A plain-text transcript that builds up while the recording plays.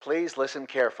Please listen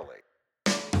carefully.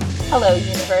 Hello,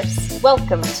 universe.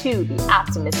 Welcome to the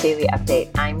Optimist Daily Update.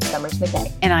 I'm Summers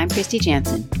McKay. And I'm Christy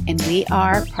Jansen, and we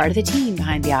are part of the team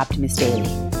behind the Optimist Daily,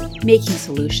 making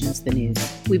solutions the news.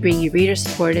 We bring you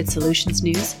reader-supported solutions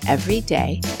news every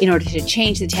day in order to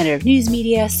change the tenor of news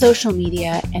media, social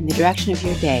media, and the direction of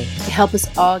your day to help us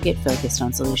all get focused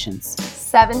on solutions.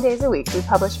 7 days a week, we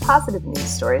publish positive news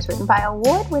stories written by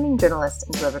award-winning journalists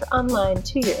and delivered online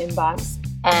to your inbox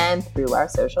and through our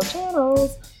social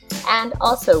channels. And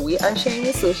also, we are sharing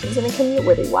the solutions in a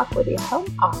commute-worthy, walk-worthy,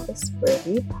 home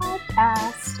office-worthy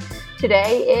podcast.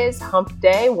 Today is Hump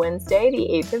Day, Wednesday,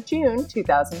 the 8th of June,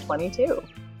 2022.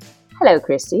 Hello,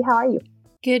 Christy. How are you?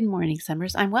 Good morning,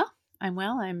 Summers. I'm well.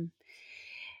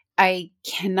 I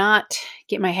cannot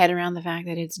get my head around the fact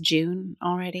that it's June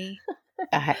already.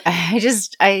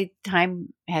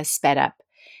 Time has sped up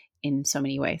in so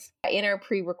many ways. In our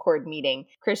pre-record meeting,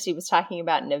 Christy was talking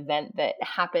about an event that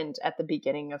happened at the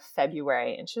beginning of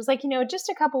February. And she was like, just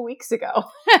a couple weeks ago.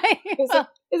 As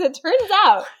it turns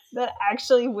out, that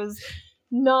actually was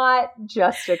not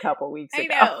just a couple weeks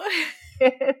ago.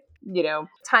 I know.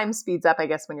 Time speeds up, I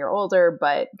guess, when you're older,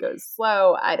 but goes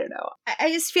slow. I don't know. I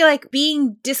just feel like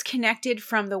being disconnected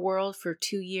from the world for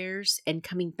 2 years and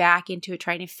coming back into it,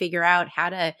 trying to figure out how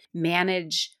to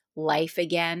manage life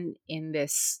again in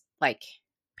this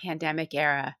pandemic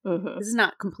era. Mm-hmm. This is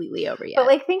not completely over yet.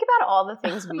 But think about all the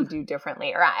things we do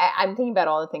differently, or I'm thinking about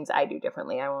all the things I do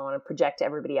differently. I don't want to project to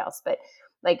everybody else, but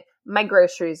my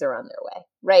groceries are on their way,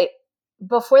 right?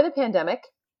 Before the pandemic,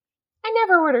 I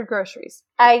never ordered groceries.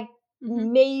 I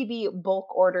maybe bulk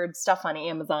ordered stuff on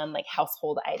Amazon, like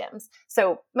household items.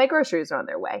 So my groceries are on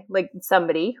their way. Like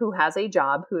somebody who has a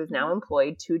job who is now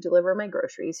employed to deliver my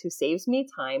groceries, who saves me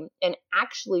time and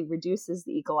actually reduces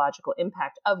the ecological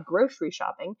impact of grocery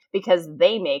shopping because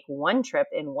they make one trip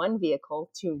in one vehicle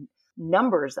to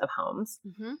numbers of homes.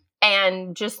 Mm-hmm.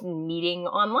 And just meeting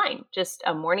online, just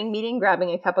a morning meeting,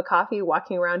 grabbing a cup of coffee,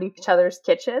 walking around each other's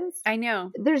kitchens. I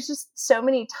know. There's just so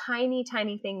many tiny,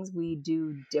 tiny things we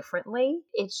do differently.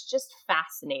 It's just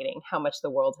fascinating how much the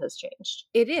world has changed.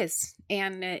 It is.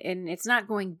 And it's not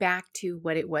going back to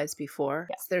what it was before.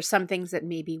 Yes. There's some things that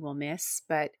maybe we'll miss,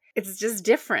 but it's just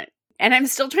different. And I'm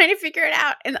still trying to figure it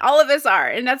out. And all of us are.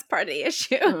 And that's part of the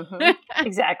issue. Mm-hmm.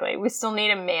 Exactly. We still need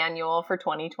a manual for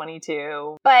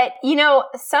 2022. But,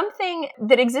 something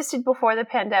that existed before the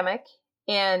pandemic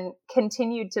and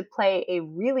continued to play a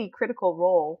really critical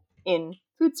role in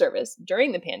food service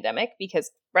during the pandemic because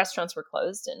restaurants were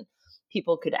closed and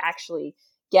people could actually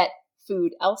get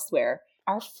food elsewhere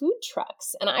are food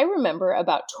trucks. And I remember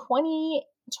about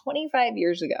 25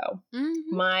 years ago,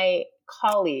 my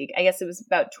colleague, I guess it was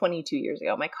about 22 years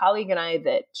ago, my colleague and I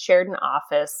that shared an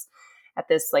office at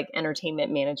this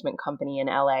entertainment management company in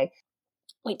LA,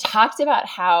 we talked about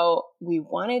how we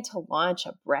wanted to launch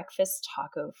a breakfast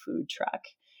taco food truck.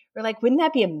 We're like, wouldn't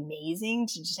that be amazing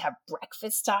to just have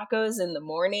breakfast tacos in the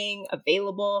morning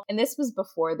available? And this was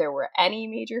before there were any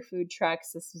major food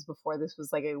trucks. This was before this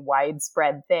was a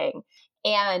widespread thing.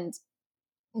 And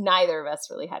neither of us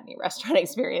really had any restaurant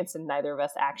experience, and neither of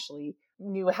us actually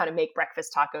knew how to make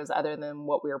breakfast tacos other than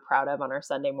what we were proud of on our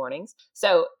Sunday mornings.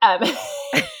 So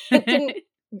it didn't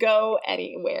go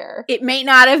anywhere. It may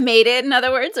not have made it, in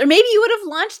other words. Or maybe you would have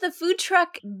launched the food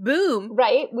truck boom.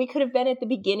 Right. We could have been at the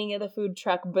beginning of the food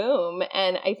truck boom.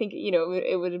 And I think,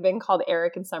 it would have been called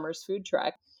Eric and Summers Food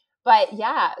Truck. But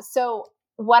yeah, so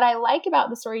what I like about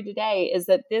the story today is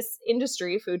that this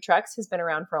industry, food trucks, has been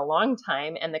around for a long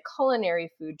time, and the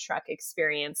culinary food truck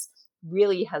experience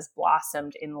really has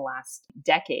blossomed in the last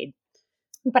decade.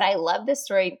 But I love this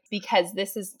story because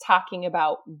this is talking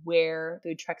about where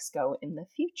food trucks go in the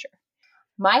future.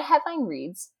 My headline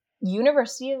reads,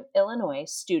 University of Illinois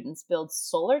students build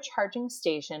solar charging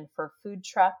station for food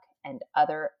truck and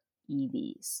other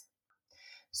EVs.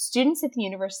 Students at the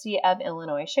University of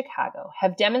Illinois, Chicago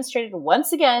have demonstrated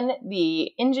once again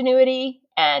the ingenuity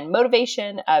and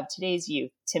motivation of today's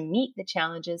youth to meet the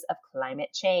challenges of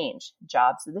climate change.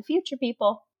 Jobs of the future,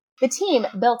 people. The team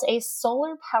built a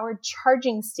solar-powered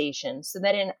charging station so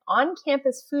that an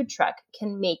on-campus food truck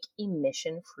can make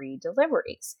emission-free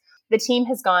deliveries. The team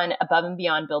has gone above and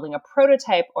beyond building a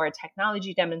prototype or a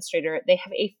technology demonstrator. They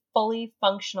have a fully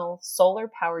functional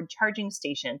solar-powered charging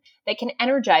station that can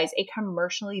energize a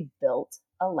commercially built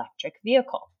electric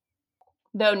vehicle.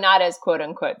 Though not as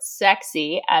quote-unquote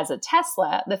sexy as a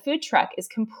Tesla, the food truck is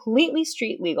completely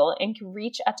street legal and can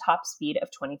reach a top speed of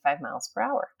 25 miles per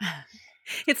hour.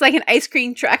 It's like an ice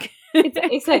cream truck.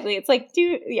 Exactly. It's like,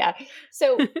 yeah.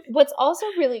 So what's also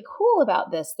really cool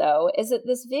about this, though, is that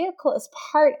this vehicle is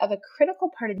part of a critical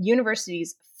part of the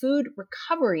university's food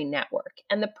recovery network.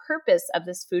 And the purpose of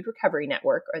this food recovery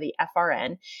network, or the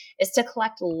FRN, is to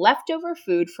collect leftover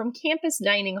food from campus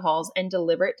dining halls and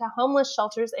deliver it to homeless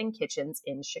shelters and kitchens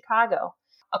in Chicago.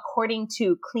 According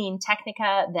to Clean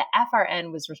Technica, the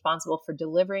FRN was responsible for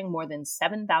delivering more than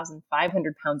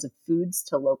 7,500 pounds of foods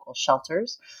to local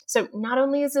shelters. So not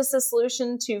only is this a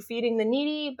solution to feeding the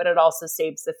needy, but it also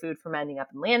saves the food from ending up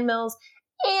in landfills.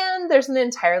 And there's an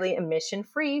entirely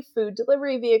emission-free food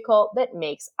delivery vehicle that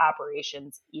makes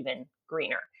operations even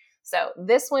greener. So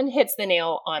this one hits the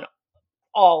nail on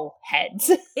all heads.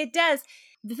 It does.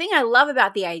 The thing I love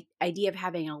about the idea of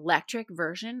having an electric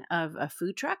version of a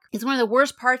food truck is one of the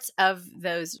worst parts of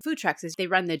those food trucks is they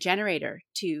run the generator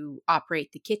to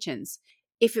operate the kitchens.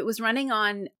 If it was running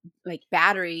on like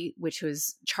battery, which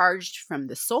was charged from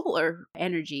the solar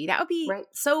energy, that would be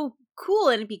so cool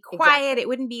and it'd be quiet. Exactly. It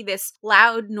wouldn't be this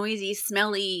loud, noisy,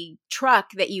 smelly truck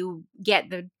that you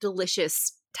get the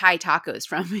delicious Thai tacos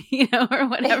from, or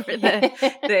whatever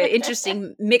the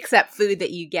interesting mix-up food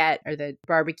that you get, or the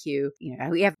barbecue.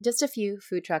 We have just a few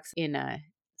food trucks in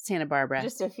Santa Barbara.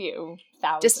 Just a few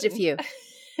thousand. Just a few.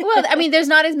 Well, I mean, there's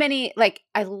not as many. Like,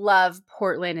 I love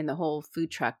Portland and the whole food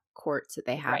truck courts that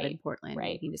they have in Portland.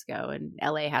 Right. You can just go, and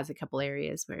LA has a couple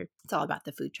areas where it's all about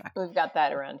the food truck. We've got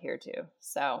that around here too.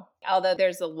 So, although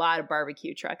there's a lot of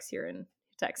barbecue trucks here in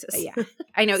Texas. Yeah.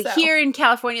 I know. Here in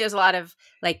California, there's a lot of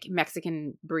like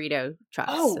Mexican burrito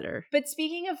trucks that are. But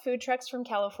speaking of food trucks from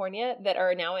California that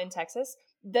are now in Texas,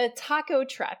 the taco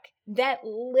truck that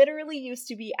literally used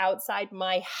to be outside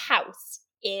my house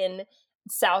in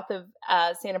south of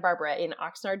Santa Barbara in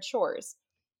Oxnard Shores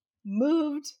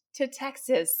moved to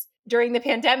Texas during the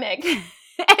pandemic.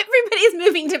 Everybody's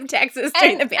moving to Texas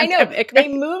during the pandemic. I know. They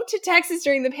moved to Texas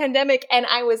during the pandemic, and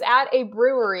I was at a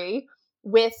brewery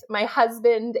with my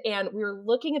husband, and we were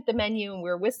looking at the menu, and we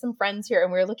were with some friends here,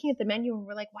 and we were looking at the menu, and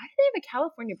we're like, why do they have a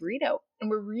California burrito?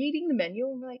 And we're reading the menu,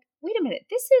 and we're like, wait a minute,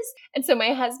 this is... And so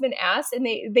my husband asked, and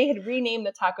they had renamed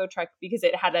the taco truck because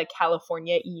it had a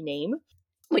California-y name,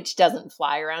 which doesn't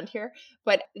fly around here,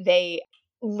 but they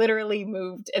literally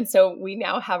moved, and so we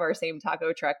now have our same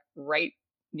taco truck right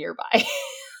nearby.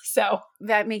 So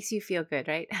that makes you feel good,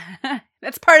 right?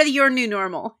 That's part of your new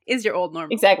normal, is your old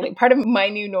normal. Exactly. Part of my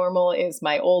new normal is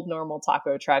my old normal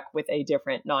taco truck with a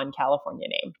different non-California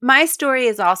name. My story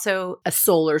is also a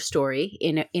solar story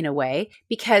in a way,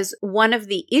 because one of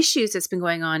the issues that's been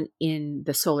going on in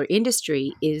the solar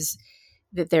industry is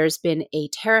that there's been a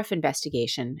tariff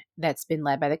investigation that's been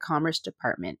led by the Commerce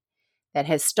Department that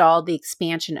has stalled the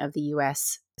expansion of the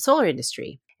U.S. solar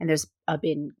industry. And there's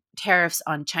been tariffs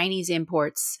on Chinese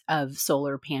imports of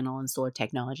solar panel and solar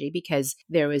technology because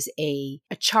there was a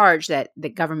charge that the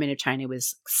government of China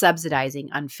was subsidizing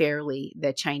unfairly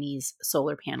the Chinese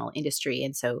solar panel industry.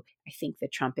 And so I think the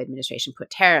Trump administration put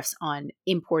tariffs on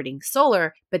importing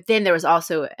solar. But then there was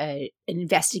also an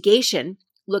investigation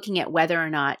looking at whether or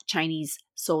not Chinese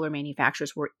solar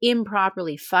manufacturers were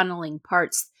improperly funneling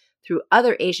parts through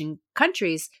other Asian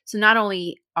countries. So not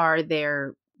only are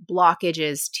there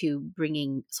blockages to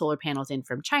bringing solar panels in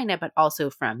from China, but also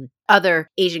from other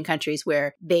Asian countries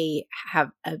where they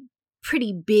have a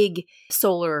pretty big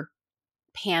solar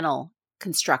panel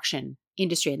construction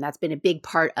industry. And that's been a big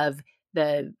part of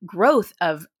the growth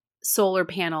of solar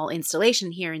panel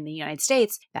installation here in the United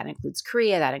States. That includes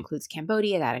Korea, that includes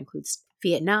Cambodia, that includes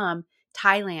Vietnam,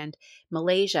 Thailand,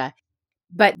 Malaysia.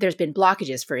 But there's been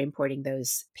blockages for importing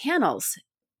those panels.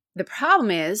 The problem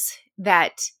is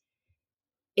that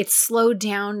it's slowed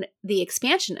down the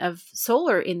expansion of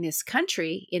solar in this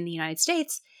country, in the United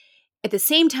States, at the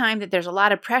same time that there's a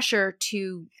lot of pressure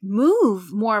to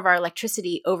move more of our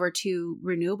electricity over to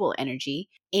renewable energy.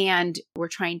 And we're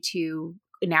trying to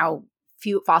now,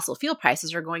 fossil fuel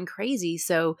prices are going crazy.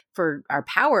 So for our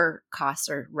power costs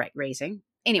are rising.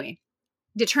 Anyway,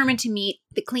 determined to meet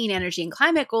the clean energy and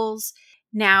climate goals,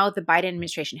 now the Biden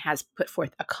administration has put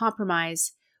forth a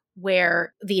compromise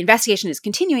where the investigation is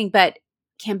continuing, but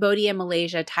Cambodia,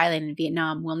 Malaysia, Thailand, and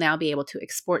Vietnam will now be able to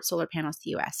export solar panels to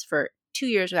the U.S. for 2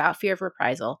 years without fear of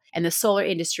reprisal. And the solar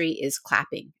industry is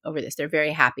clapping over this. They're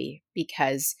very happy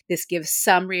because this gives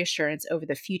some reassurance over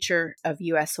the future of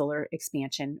U.S. solar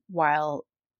expansion while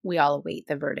we all await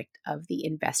the verdict of the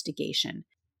investigation.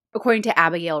 According to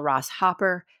Abigail Ross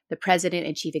Hopper, the president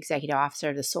and chief executive officer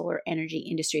of the Solar Energy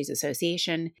Industries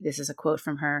Association, this is a quote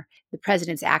from her, "The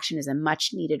president's action is a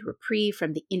much-needed reprieve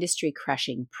from the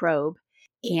industry-crushing probe."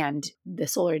 And the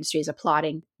solar industry is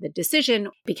applauding the decision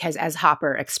because, as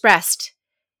Hopper expressed,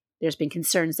 There's been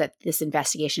concerns that this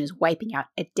investigation is wiping out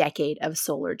a decade of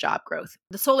solar job growth.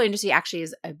 The solar industry actually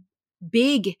is a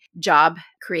big job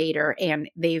creator, and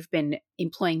they've been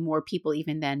employing more people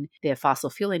even than the fossil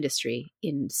fuel industry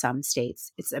in some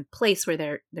states. It's a place where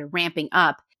they're ramping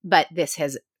up, but this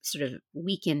has sort of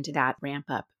weakened that ramp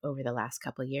up over the last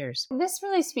couple of years. This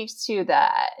really speaks to the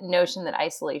notion that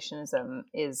isolationism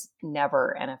is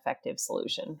never an effective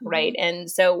solution, right? And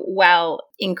so while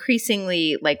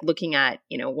increasingly looking at,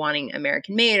 wanting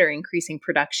American made or increasing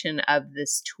production of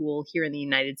this tool here in the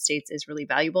United States is really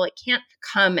valuable, it can't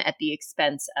come at the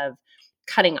expense of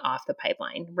cutting off the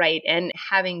pipeline, right? And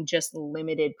having just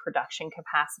limited production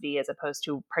capacity as opposed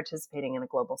to participating in a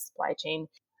global supply chain.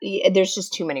 There's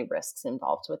just too many risks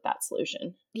involved with that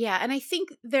solution. Yeah. And I think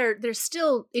they're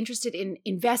still interested in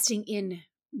investing in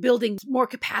building more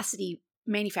capacity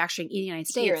manufacturing in the United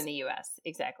States. Here in the US,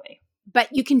 exactly. But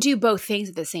you can do both things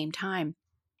at the same time.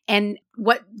 And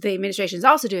what the administration is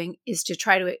also doing is to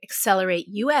try to accelerate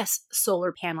U.S.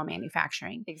 solar panel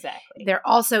manufacturing. Exactly. They're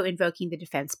also invoking the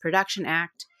Defense Production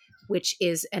Act, which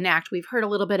is an act we've heard a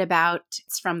little bit about.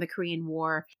 It's from the Korean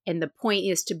War. And the point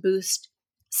is to boost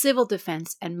civil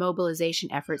defense and mobilization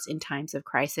efforts in times of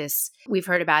crisis. We've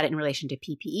heard about it in relation to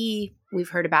PPE. We've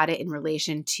heard about it in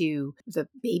relation to the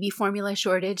baby formula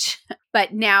shortage.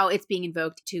 But now it's being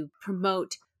invoked to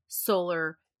promote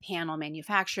solar panel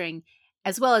manufacturing,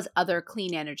 as well as other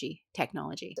clean energy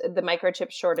technology. The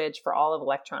microchip shortage for all of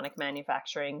electronic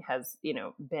manufacturing has,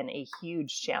 been a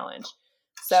huge challenge.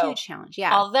 Huge challenge,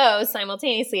 yeah. Although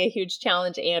simultaneously a huge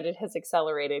challenge, and it has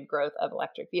accelerated growth of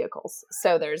electric vehicles.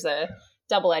 So there's a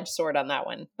double-edged sword on that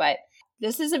one. But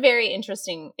this is a very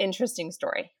interesting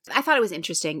story. I thought it was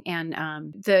interesting. And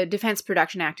the Defense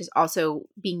Production Act is also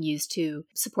being used to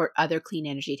support other clean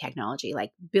energy technology,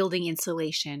 like building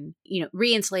insulation.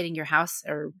 Re-insulating your house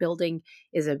or building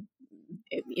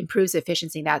improves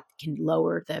efficiency. That can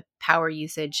lower the power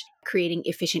usage. Creating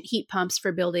efficient heat pumps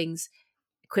for buildings,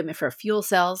 equipment for fuel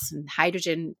cells and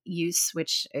hydrogen use,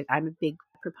 which I'm a big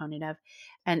proponent of,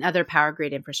 and other power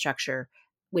grid infrastructure,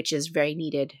 which is very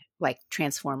needed, like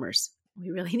transformers. We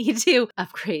really need to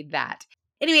upgrade that.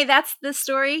 Anyway, that's the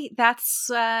story. That's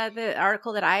the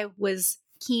article that I was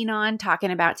keen on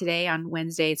talking about today on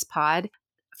Wednesday's pod.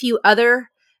 A few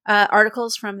other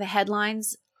articles from the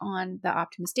headlines on the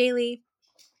Optimist Daily.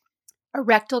 A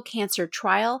rectal cancer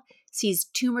trial sees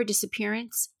tumor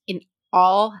disappearance in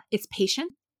all its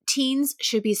patients. Teens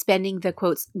should be spending the,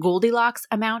 quotes, Goldilocks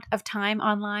amount of time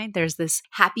online. There's this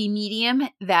happy medium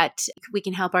that we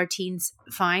can help our teens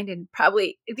find, and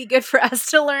probably it'd be good for us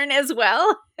to learn as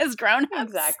well as grown-ups.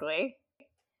 Exactly.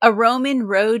 A Roman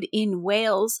road in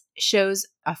Wales shows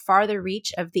a farther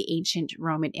reach of the ancient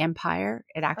Roman Empire.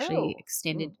 It actually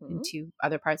extended into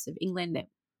other parts of England that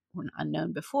were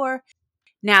unknown before.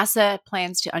 NASA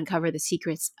plans to uncover the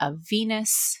secrets of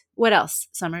Venus. What else,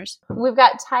 Summers? We've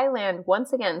got Thailand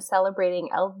once again celebrating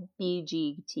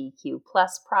LGBTQ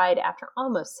plus pride after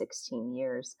almost 16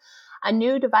 years. A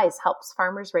new device helps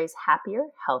farmers raise happier,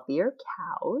 healthier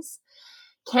cows.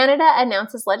 Canada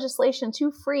announces legislation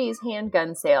to freeze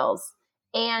handgun sales.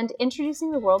 And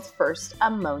introducing the world's first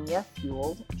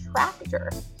ammonia-fueled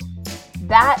tractor.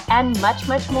 That and much,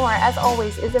 much more, as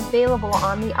always, is available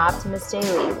on the Optimist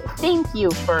Daily. Thank you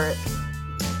for...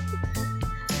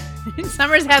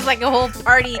 Summers has like a whole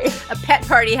party, a pet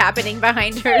party happening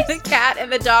behind her. The cat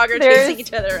and the dog are chasing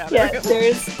each other around. Yeah,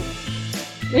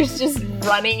 there's just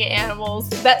running animals.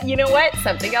 But you know what?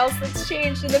 Something else that's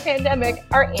changed in the pandemic,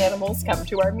 our animals come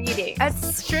to our meetings.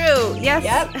 That's true. Yes.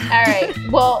 Yep. All right.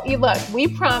 Well, look, we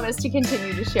promise to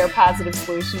continue to share positive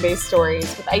solution-based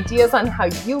stories with ideas on how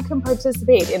you can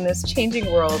participate in this changing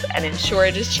world and ensure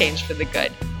it is changed for the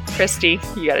good. Christy,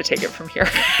 you got to take it from here.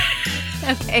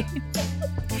 Okay.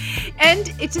 And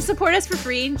to support us for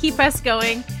free and keep us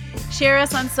going, share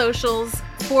us on socials,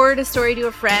 forward a story to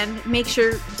a friend. Make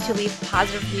sure to leave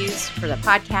positive reviews for the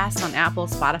podcast on Apple,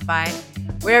 Spotify,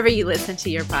 wherever you listen to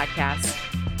your podcasts.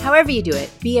 However you do it,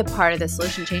 be a part of the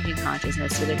solution-changing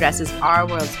consciousness that addresses our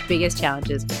world's biggest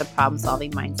challenges with a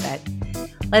problem-solving mindset.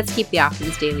 Let's keep the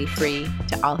Optimist Daily free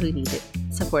to all who need it,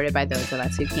 supported by those of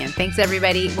us who can. Thanks,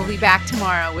 everybody. We'll be back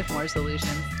tomorrow with more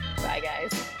solutions. Bye,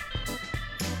 guys.